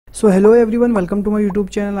So hello everyone, welcome to my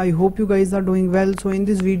YouTube channel. I hope you guys are doing well. So in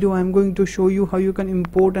this video I am going to show you how you can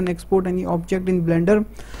import and export any object in Blender.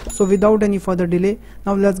 So without any further delay,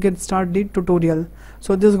 now let's get started the tutorial.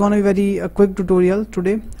 So this is gonna be very quick tutorial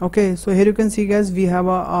today. Okay, so here you can see guys, we have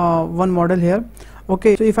a one model here.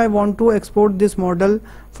 Okay, so if I want to export this model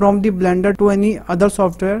from the Blender to any other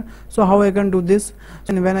software, so how I can do this?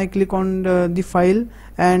 And when I click on the file,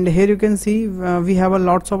 and here you can see we have a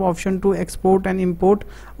lots of option to export and import.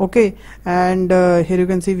 Okay, and here you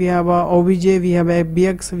can see we have a OBJ, we have a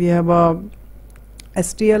FBX, we have a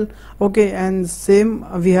STL. Okay, and same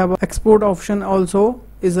we have a export option also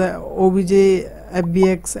is a OBJ,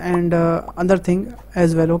 FBX and other thing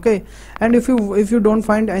as well. Okay, and if you don't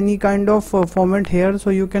find any kind of format here,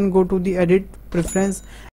 so you can go to the edit preference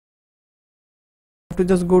to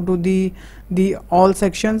just go to the all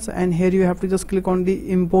sections, and here you have to just click on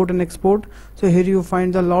the import and export. So here you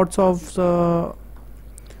find the lots of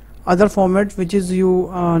other format which is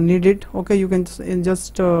you need it. Okay, you can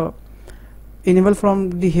just enable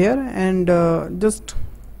from the here and just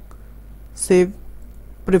save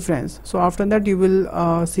preference. So after that you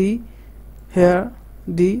will see here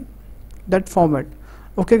that format.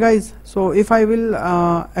 Okay guys, so if I will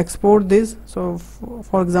export this, so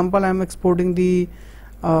for example I'm exporting the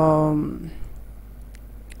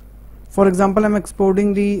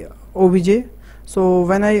OBJ. So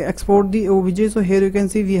when I export the OBJ, so here you can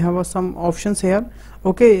see we have some options here.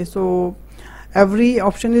 Okay, so every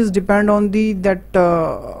option is depend on that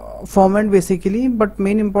format basically, but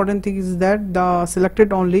main important thing is that the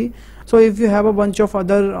selected only. So if you have a bunch of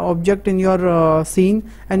other object in your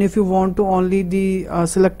scene, and if you want to only the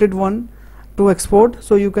selected one to export,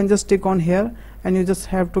 so you can just click on here and you just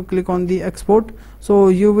have to click on the export. So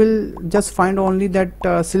you will just find only that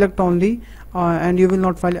select only, and you will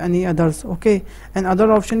not find any others. Okay, and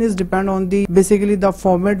other option is depend on basically the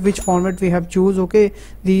format, which format we have choose. Okay,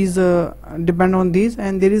 these depend on these,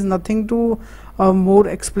 and there is nothing to more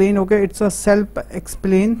explain. Okay, it's a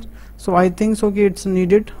self-explain, so I think so okay, it's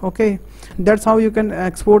needed. Okay, that's how you can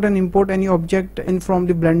export and import any object in from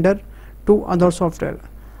the Blender to other software.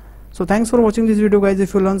 So thanks for watching this video guys.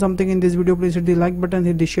 If you learned something in this video, please hit the like button,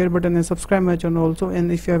 hit the share button and subscribe my channel also. And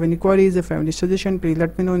if you have any queries, if you have any suggestion, please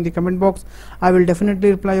let me know in the comment box. I will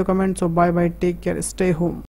definitely reply your comment. So bye bye, take care, stay home.